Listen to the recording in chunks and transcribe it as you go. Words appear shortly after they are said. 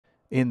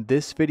In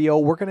this video,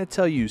 we're going to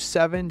tell you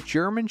 7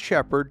 German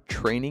Shepherd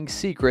training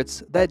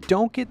secrets that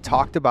don't get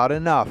talked about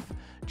enough.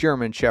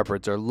 German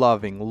Shepherds are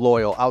loving,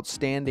 loyal,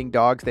 outstanding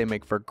dogs. They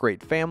make for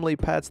great family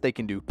pets. They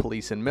can do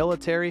police and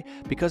military.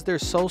 Because they're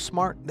so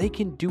smart, they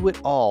can do it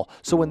all.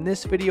 So in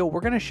this video,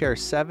 we're going to share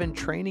 7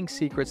 training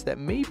secrets that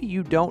maybe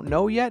you don't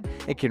know yet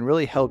and can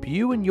really help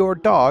you and your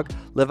dog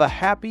live a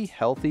happy,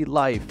 healthy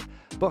life.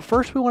 But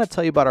first, we want to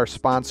tell you about our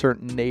sponsor,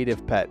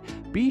 Native Pet.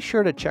 Be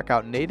sure to check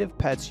out Native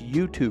Pet's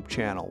YouTube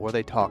channel where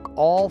they talk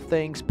all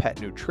things pet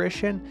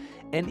nutrition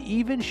and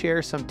even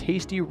share some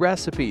tasty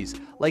recipes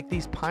like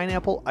these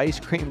pineapple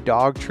ice cream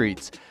dog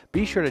treats.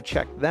 Be sure to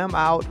check them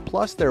out,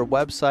 plus their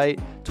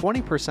website,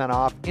 20%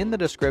 off in the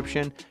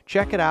description.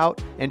 Check it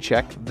out and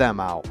check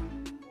them out.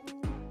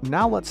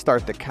 Now let's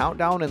start the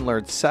countdown and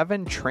learn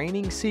 7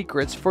 training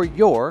secrets for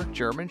your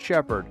German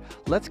Shepherd.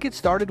 Let's get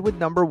started with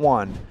number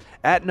 1.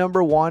 At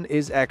number 1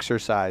 is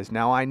exercise.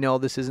 Now I know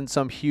this isn't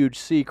some huge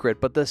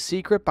secret, but the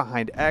secret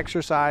behind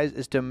exercise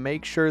is to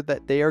make sure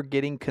that they are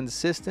getting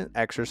consistent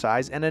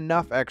exercise and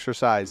enough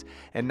exercise,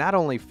 and not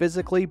only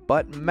physically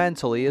but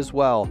mentally as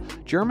well.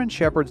 German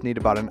Shepherds need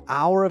about an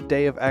hour a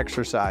day of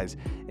exercise.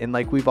 And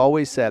like we've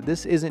always said,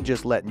 this isn't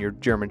just letting your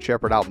German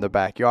Shepherd out in the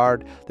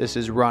backyard. This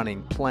is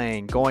running,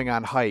 playing, going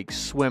on hikes,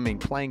 swimming,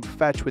 playing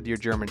fetch with your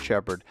German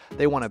Shepherd.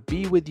 They want to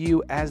be with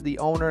you as the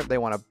owner. They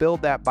want to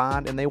build that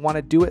bond, and they want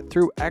to do it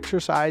through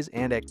exercise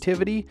and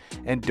activity.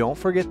 And don't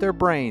forget their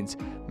brains.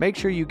 Make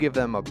sure you give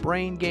them a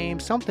brain game,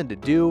 something to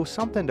do,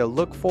 something to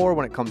look for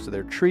when it comes to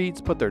their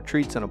treats. Put their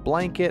treats in a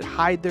blanket,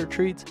 hide their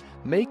treats.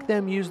 Make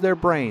them use their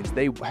brains.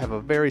 They have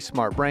a very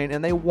smart brain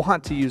and they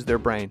want to use their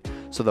brain.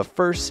 So the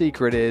first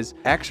secret is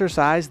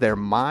exercise their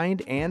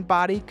mind and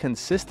body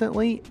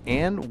consistently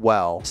and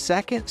well.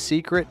 Second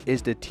secret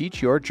is to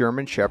teach your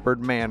German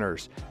Shepherd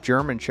manners.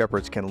 German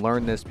Shepherds can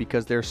learn this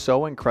because they're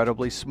so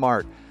incredibly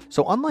smart.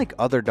 So unlike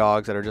other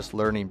dogs that are just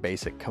learning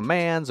basic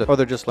commands, or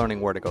they're just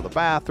learning where to go to the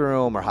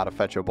bathroom or how to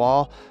fetch a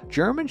ball,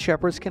 German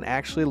Shepherds can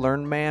actually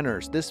learn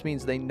manners. This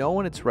means they know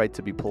when it's right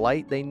to be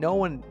polite. They know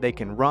when they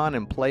can run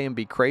and play and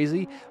be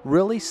crazy,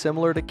 really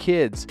similar to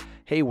kids.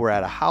 Hey, we're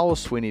at a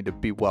house, we need to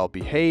be well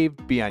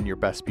behaved, be on your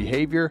best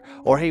behavior.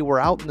 Or hey, we're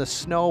out in the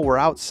snow, we're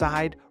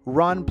outside,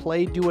 run,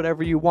 play, do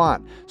whatever you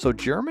want. So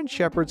German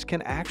Shepherds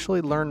can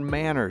actually learn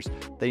manners.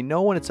 They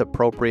know when it's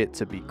appropriate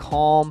to be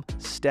calm,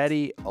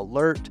 steady,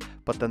 alert,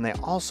 but then they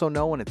also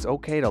know when it's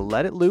okay to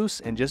let it loose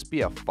and just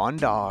be a fun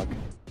dog.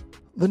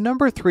 The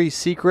number 3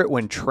 secret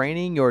when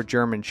training your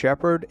German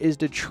Shepherd is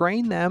to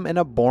train them in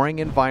a boring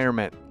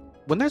environment.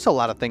 When there's a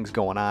lot of things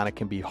going on, it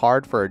can be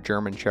hard for a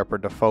German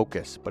Shepherd to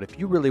focus. But if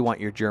you really want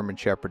your German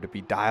Shepherd to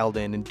be dialed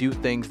in and do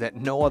things that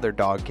no other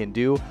dog can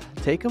do,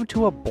 take them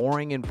to a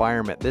boring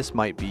environment. This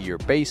might be your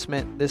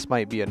basement. This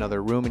might be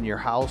another room in your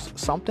house,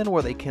 something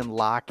where they can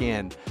lock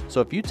in.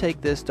 So if you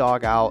take this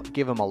dog out,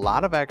 give them a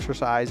lot of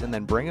exercise, and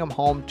then bring them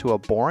home to a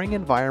boring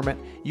environment,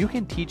 you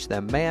can teach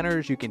them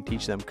manners, you can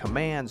teach them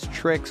commands,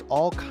 tricks,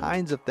 all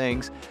kinds of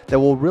things that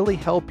will really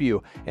help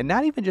you. And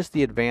not even just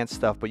the advanced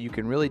stuff, but you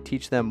can really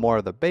teach them more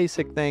of the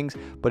basic things.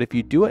 But if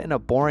you do it in a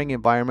boring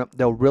environment,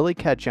 they'll really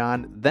catch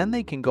on. Then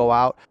they can go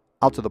out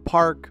to the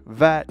park,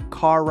 vet,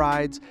 car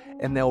rides,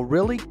 and they'll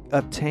really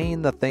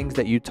obtain the things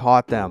that you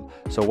taught them.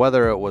 So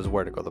whether it was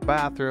where to go to the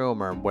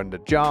bathroom or when to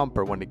jump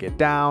or when to get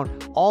down,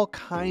 all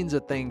kinds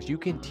of things you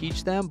can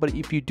teach them. But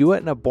if you do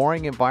it in a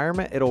boring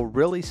environment, it'll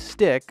really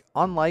stick,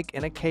 unlike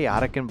in a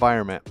chaotic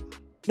environment.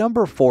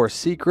 Number 4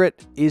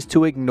 secret is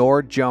to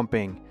ignore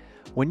jumping.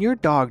 When your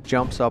dog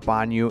jumps up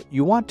on you,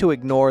 you want to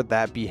ignore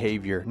that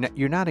behavior.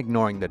 You're not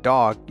ignoring the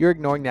dog, you're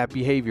ignoring that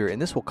behavior,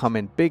 and this will come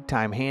in big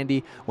time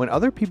handy. When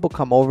other people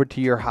come over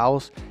to your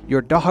house,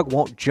 your dog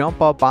won't jump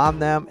up on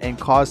them and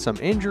cause some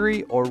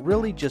injury or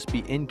really just be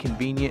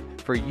inconvenient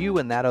for you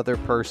and that other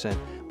person.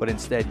 But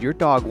instead, your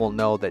dog will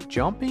know that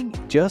jumping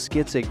just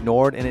gets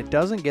ignored and it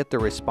doesn't get the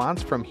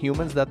response from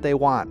humans that they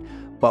want.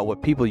 But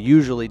what people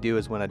usually do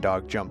is when a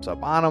dog jumps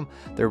up on them,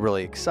 they're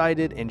really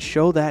excited and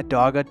show that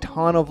dog a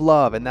ton of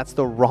love, and that's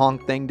the wrong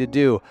thing to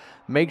do.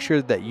 Make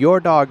sure that your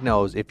dog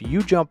knows if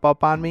you jump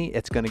up on me,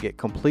 it's going to get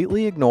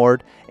completely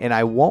ignored, and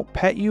I won't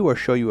pet you or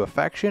show you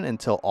affection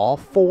until all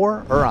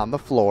 4 are on the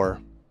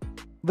floor.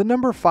 The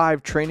number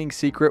 5 training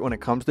secret when it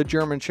comes to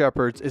German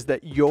Shepherds is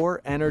that your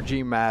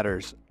energy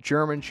matters.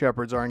 German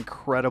Shepherds are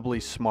incredibly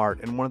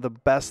smart, and one of the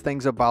best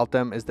things about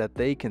them is that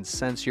they can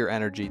sense your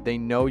energy. They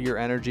know your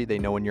energy. They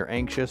know when you're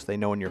anxious. They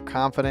know when you're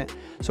confident.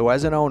 So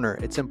as an owner,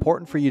 it's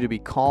important for you to be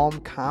calm,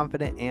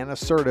 confident, and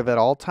assertive at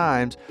all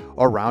times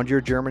around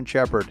your German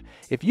Shepherd.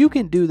 If you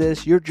can do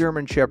this, your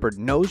German Shepherd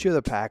knows you're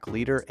the pack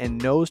leader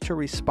and knows to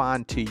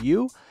respond to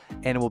you,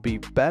 and will be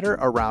better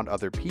around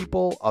other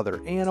people,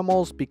 other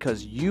animals,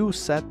 because you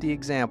set the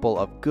example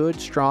of good,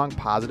 strong,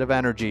 positive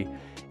energy.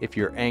 If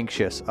you're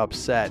anxious,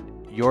 upset,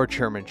 your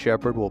German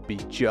Shepherd will be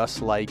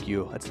just like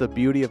you. That's the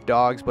beauty of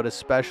dogs, but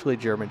especially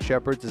German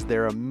Shepherds, is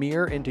they're a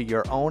mirror into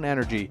your own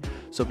energy.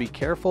 So be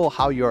careful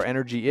how your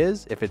energy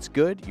is. If it's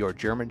good, your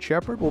German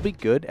Shepherd will be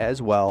good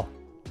as well.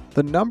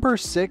 The number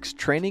 6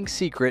 training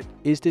secret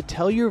is to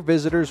tell your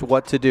visitors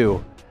what to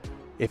do.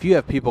 If you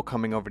have people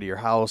coming over to your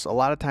house, a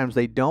lot of times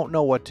they don't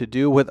know what to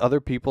do with other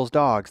people's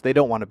dogs. They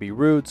don't want to be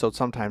rude, so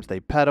sometimes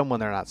they pet them when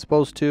they're not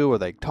supposed to, or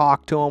they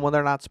talk to them when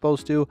they're not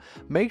supposed to.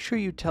 Make sure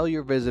you tell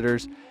your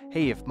visitors,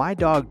 hey, if my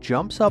dog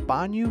jumps up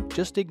on you,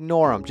 just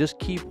ignore him. Just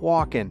keep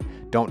walking.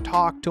 Don't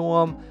talk to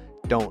him.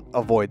 Don't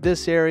avoid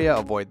this area,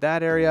 avoid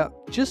that area.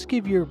 Just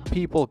give your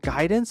people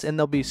guidance, and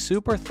they'll be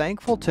super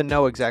thankful to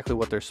know exactly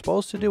what they're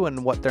supposed to do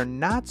and what they're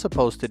not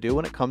supposed to do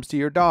when it comes to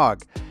your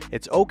dog.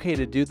 It's okay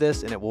to do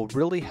this, and it will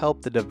really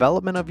help the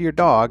development of your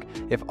dog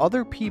if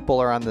other people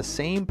are on the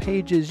same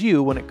page as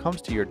you when it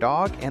comes to your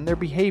dog and their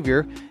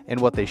behavior and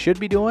what they should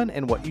be doing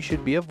and what you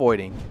should be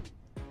avoiding.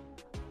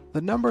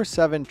 The number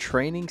 7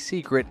 training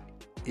secret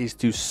is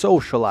to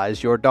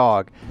socialize your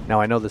dog. Now,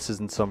 I know this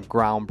isn't some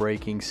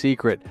groundbreaking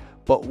secret,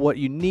 but what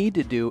you need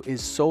to do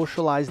is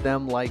socialize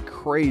them like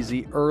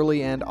crazy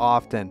early and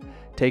often.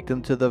 Take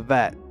them to the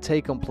vet,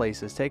 take them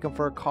places, take them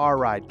for a car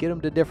ride, get them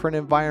to different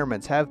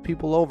environments, have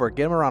people over,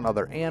 get them around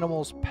other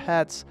animals,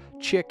 pets,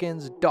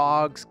 chickens,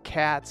 dogs,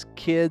 cats,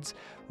 kids.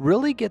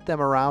 Really get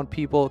them around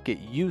people, get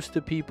used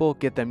to people,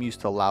 get them used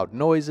to loud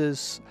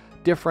noises,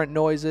 different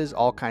noises,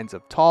 all kinds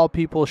of tall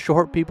people,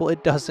 short people,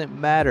 it doesn't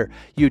matter.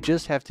 You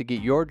just have to get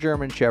your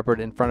German Shepherd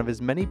in front of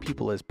as many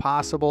people as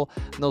possible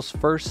in those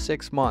first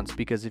 6 months,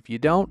 because if you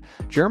don't,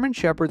 German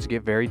Shepherds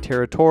get very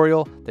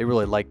territorial. They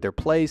really like their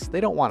place.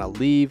 They don't want to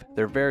leave.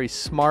 They're very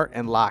smart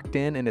and locked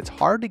in, and it's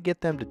hard to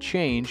get them to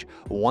change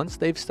once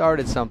they've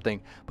started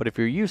something. But if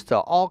you're used to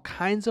all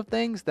kinds of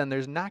things, then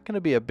there's not going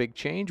to be a big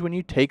change when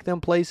you take them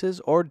places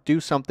or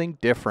do something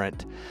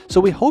different. So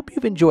we hope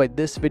you've enjoyed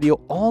this video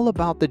all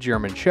about the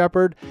German Shepherd,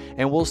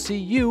 and we'll see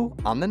you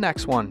on the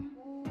next one.